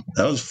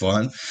 that was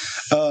fun.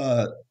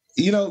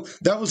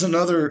 That was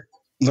another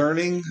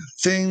learning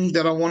thing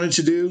that I wanted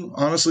to do,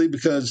 honestly,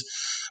 because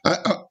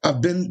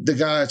I've been the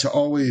guy to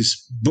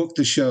always book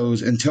the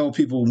shows and tell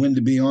people when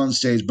to be on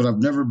stage, but I've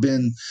never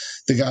been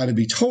the guy to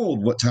be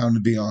told what time to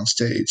be on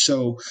stage.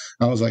 So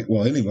I was like,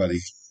 well, anybody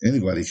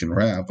can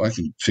rap. I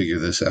can figure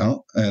this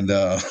out. And,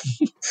 and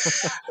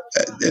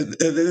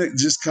it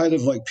just kind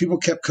of like people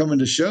kept coming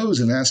to shows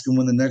and asking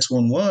when the next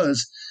one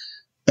was.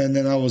 And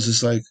then I was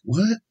just like,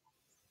 what?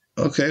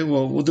 Okay,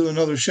 well, we'll do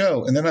another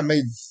show. And then I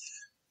made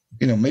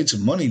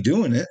some money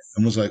doing it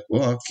and was like,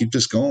 well, I'll keep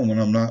this going when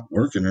I'm not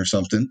working or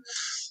something.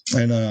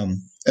 And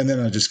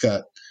then I just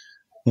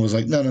was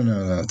like, no,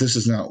 this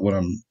is not what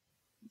I'm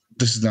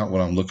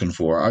looking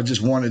for. I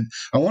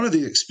wanted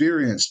the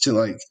experience to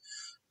like,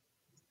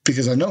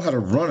 because I know how to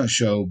run a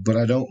show, but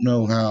I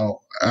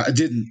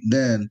didn't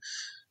then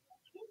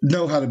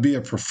know how to be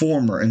a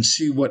performer and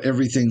see what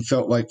everything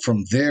felt like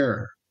from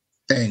their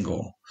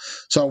angle.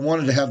 So I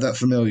wanted to have that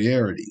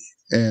familiarity.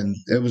 And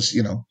it was,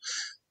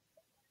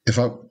 if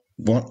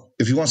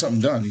you want something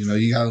done,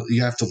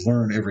 you have to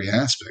learn every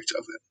aspect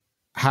of it.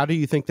 how do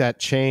you think that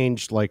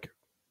changed, like,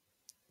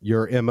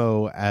 your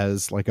MO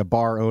as like a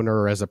bar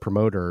owner or as a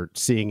promoter,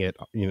 seeing it,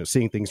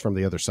 seeing things from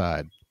the other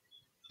side?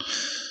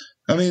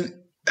 I mean,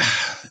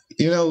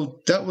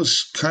 that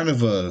was kind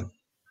of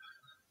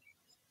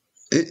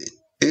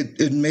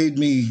it made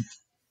me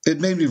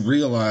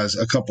realize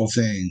a couple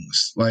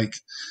things, like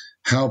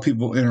how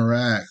people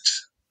interact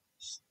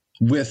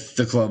with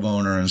the club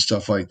owner and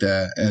stuff like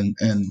that, and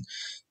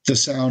the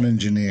sound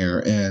engineer,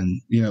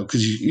 and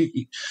because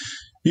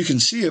you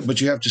can see it,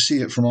 but you have to see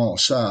it from all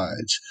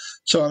sides.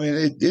 So I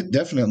mean, it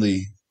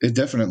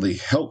definitely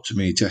helped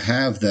me to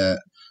have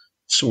that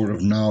sort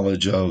of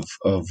knowledge of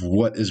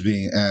what is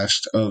being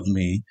asked of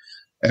me,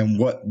 and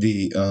what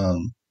the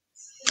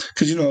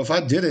because if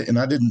I did it and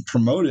I didn't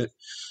promote it,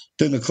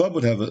 then the club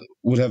would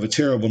have a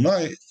terrible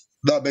night,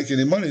 not make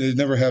any money. They'd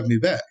never have me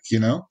back,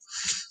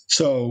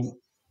 So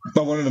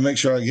I wanted to make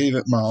sure I gave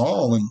it my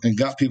all, and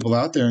got people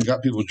out there and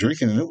got people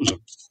drinking. And it was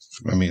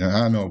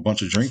I know a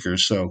bunch of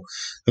drinkers, so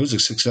it was a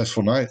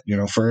successful night,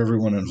 for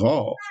everyone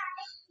involved.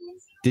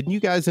 Didn't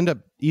you guys end up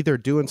either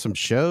doing some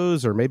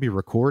shows or maybe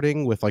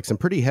recording with like some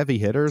pretty heavy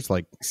hitters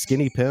like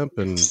Skinny Pimp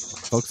and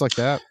folks like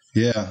that?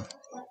 Yeah.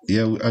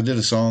 I did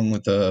a song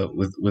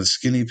with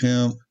Skinny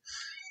Pimp.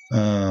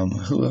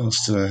 Who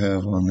else did I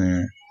have on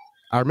there?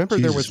 I remember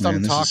there was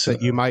some talk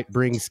that you might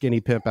bring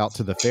Skinny Pimp out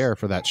to the fair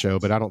for that show,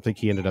 but I don't think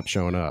he ended up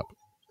showing up.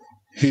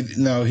 He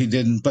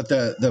didn't. But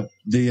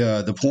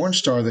the porn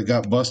star that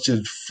got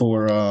busted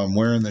for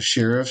wearing the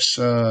sheriff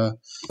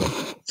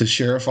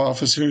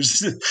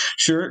officer's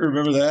shirt,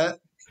 remember that?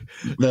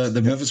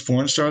 The Memphis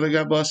porn star that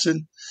got busted?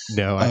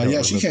 No, I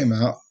don't. She came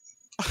out.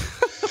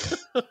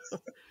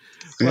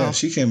 Well,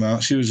 she came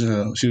out. She was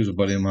a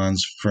buddy of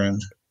mine's friend.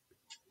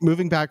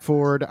 Moving back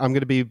forward, I'm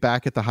going to be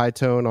back at the High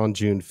Tone on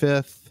June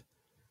 5th.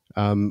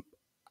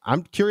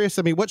 I'm curious.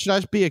 I mean, what should I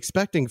be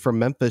expecting from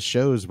Memphis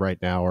shows right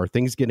now? Are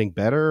things getting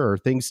better? Are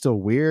things still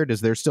weird?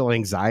 Is there still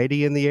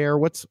anxiety in the air?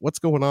 What's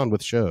going on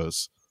with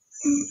shows?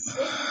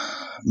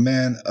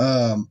 Man,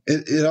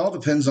 it all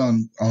depends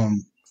on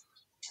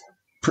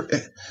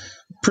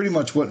pretty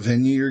much what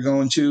venue you're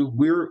going to.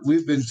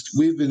 We've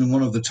been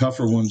one of the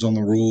tougher ones on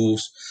the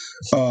rules,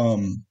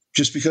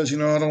 just because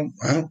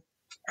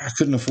I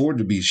couldn't afford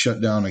to be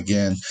shut down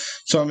again.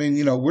 So I mean,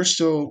 we're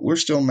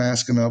still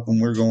masking up when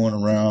we're going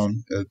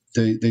around.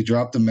 They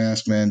dropped the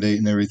mask mandate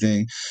and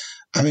everything.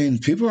 I mean,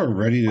 people are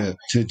ready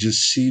to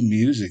just see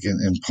music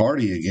and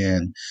party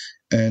again.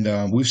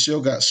 And we've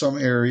still got some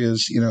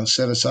areas,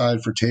 set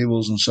aside for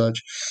tables and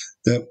such,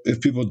 that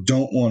if people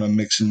don't want to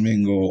mix and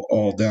mingle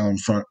all down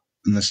front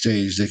in the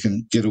stage, they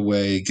can get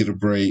away, get a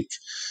break,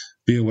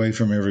 be away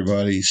from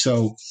everybody.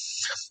 So,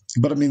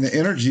 but I mean, the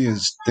energy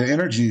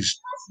is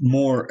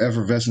more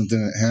effervescent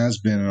than it has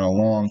been in a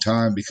long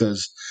time,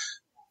 because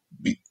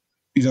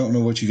you don't know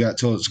what you got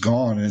till it's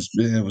gone. And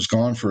it was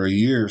gone for a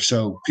year.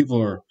 So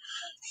people are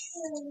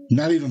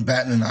not even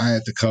batting an eye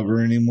at the cover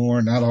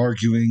anymore, not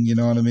arguing. You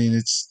know what I mean?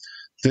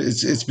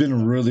 It's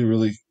been really,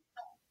 really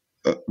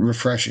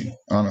refreshing,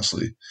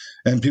 honestly.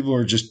 And people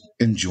are just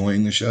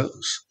enjoying the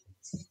shows.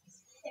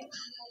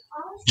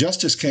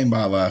 Justice came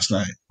by last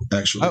night,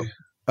 actually.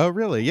 Oh,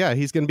 really? Yeah,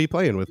 he's going to be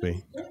playing with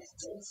me.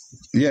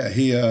 Yeah,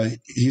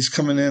 he's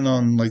coming in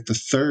on like the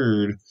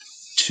 3rd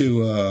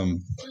to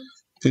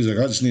he's like,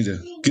 I just need to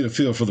get a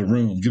feel for the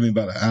room. Give me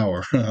about an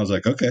hour. I was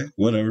like, okay,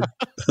 whatever.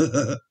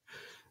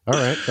 All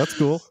right, that's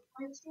cool.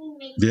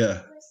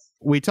 Yeah.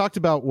 We talked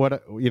about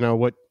what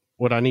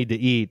I need to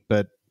eat,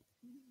 but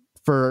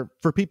for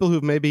people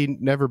who've maybe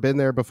never been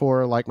there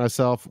before, like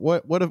myself,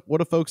 what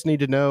do folks need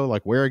to know?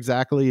 Like, where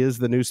exactly is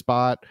the new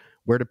spot?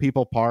 Where do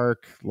people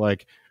park?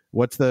 Like,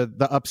 what's the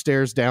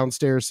upstairs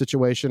downstairs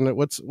situation?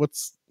 What's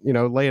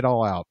lay it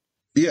all out.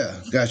 Yeah,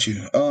 got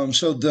you.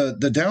 So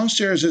the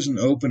downstairs isn't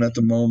open at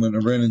the moment. I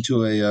ran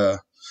into a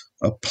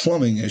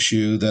plumbing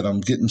issue that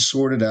I'm getting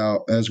sorted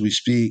out as we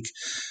speak.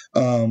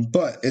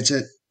 But it's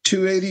at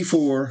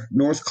 284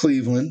 North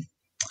Cleveland.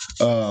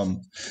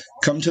 Come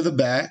to the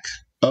back,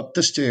 up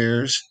the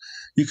stairs.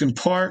 You can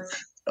park,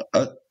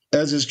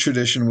 as is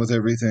tradition with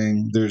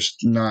everything. There's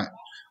not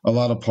a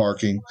lot of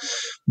parking,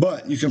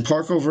 but you can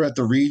park over at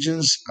the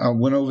Regions. I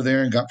went over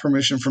there and got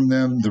permission from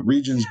them. The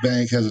Regions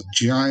Bank has a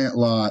giant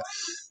lot.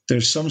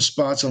 There's some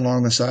spots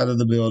along the side of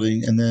the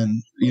building, and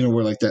then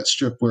where like that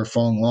strip where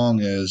Fong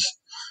Long is,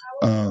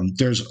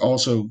 there's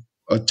also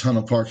a ton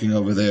of parking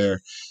over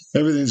there.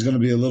 Everything's going to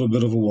be a little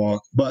bit of a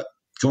walk, but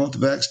go up the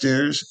back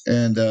stairs,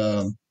 and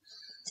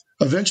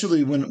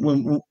eventually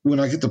when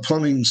I get the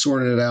plumbing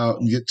sorted out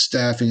and get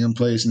staffing in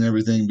place and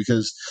everything,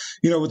 because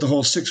with the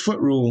whole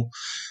 6-foot rule,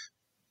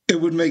 it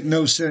would make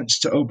no sense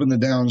to open the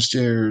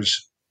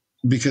downstairs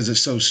because it's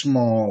so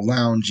small,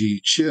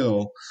 loungy,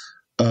 chill.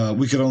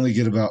 We could only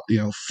get about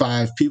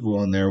 5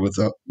 people in there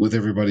with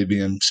everybody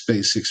being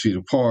spaced 6 feet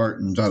apart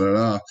and da da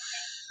da.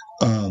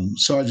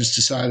 So I just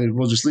decided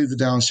we'll just leave the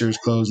downstairs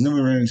closed, and then we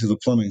ran into the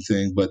plumbing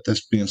thing, but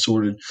that's being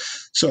sorted.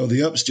 So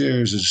the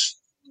upstairs is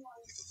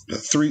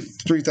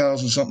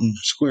 3,000 something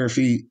square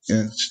feet,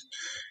 and it's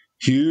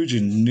huge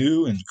and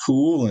new and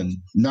cool and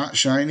not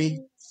shiny.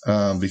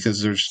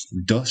 because there's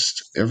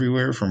dust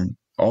everywhere from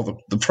all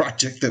the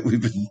project that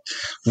we've been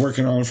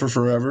working on for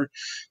forever.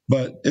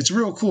 But it's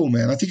real cool,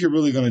 man. I think you're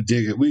really going to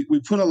dig it. We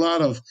put a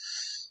lot of,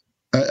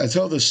 I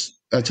tell this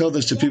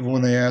to people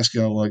when they ask,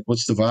 like,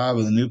 what's the vibe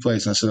of the new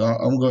place? And I said, I'm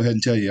going to go ahead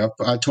and tell you.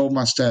 I told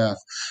my staff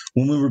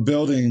when we were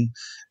building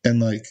and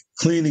like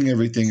cleaning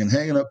everything and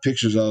hanging up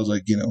pictures, I was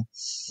like,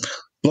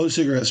 blow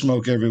cigarette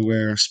smoke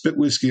everywhere, spit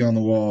whiskey on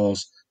the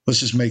walls. Let's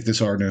just make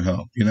this our new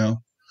home,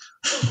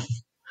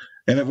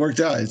 And it worked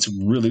out. It's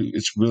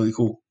really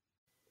cool.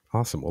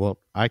 Awesome. Well,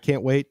 I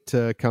can't wait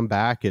to come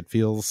back. It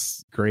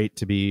feels great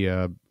to be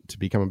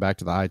coming back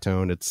to the High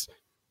Tone. It's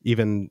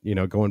even,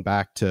 going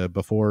back to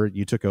before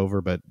you took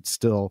over, but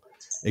still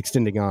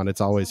extending on.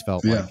 It's always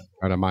felt like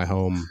kind of my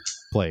home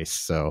place.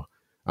 So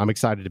I'm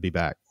excited to be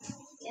back.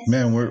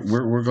 Man,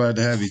 we're glad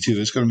to have you too.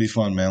 It's going to be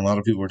fun, man. A lot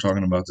of people are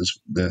talking about this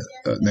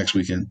next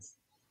weekend.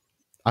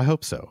 I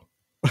hope so.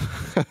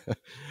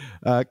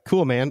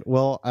 Cool, man.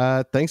 Well,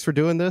 thanks for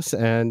doing this,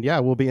 and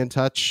we'll be in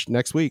touch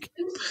next week.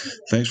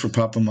 Thanks for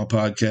popping my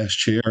podcast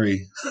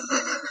cherry.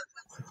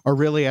 Or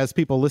really, as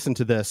people listen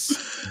to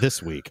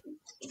this week.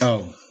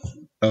 Oh,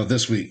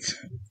 this week.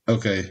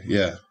 Okay,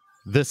 yeah.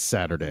 This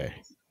Saturday.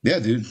 Yeah,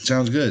 dude.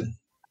 Sounds good.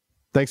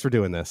 Thanks for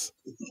doing this.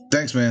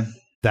 Thanks, man.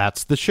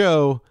 That's the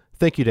show.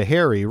 Thank you to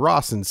Harry,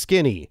 Ross, and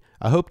Skinny.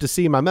 I hope to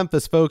see my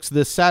Memphis folks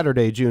this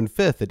Saturday, June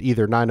 5th at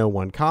either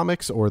 901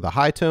 Comics or the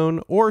High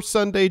Tone, or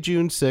Sunday,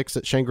 June 6th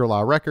at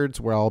Shangri-La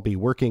Records, where I'll be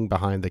working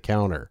behind the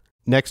counter.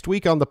 Next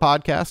week on the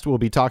podcast, we'll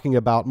be talking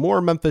about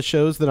more Memphis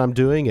shows that I'm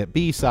doing at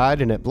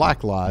B-Side and at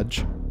Black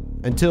Lodge.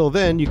 Until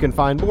then, you can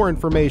find more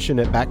information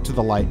at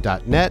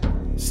backtothelight.net.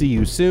 See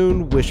you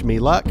soon, wish me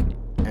luck,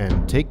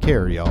 and take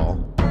care,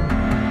 y'all.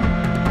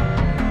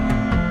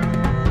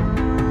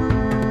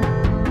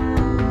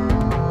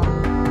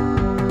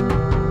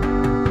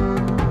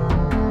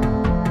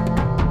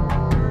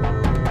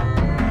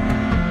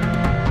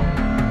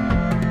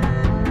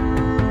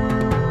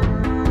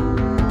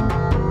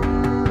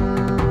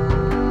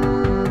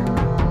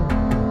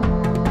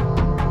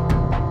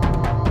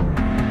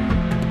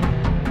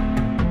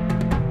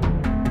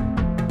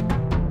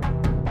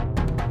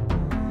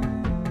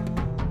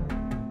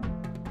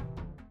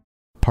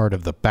 Part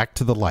of the Back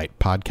to the Light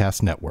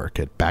podcast network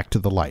at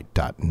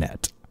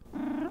backtothelight.net.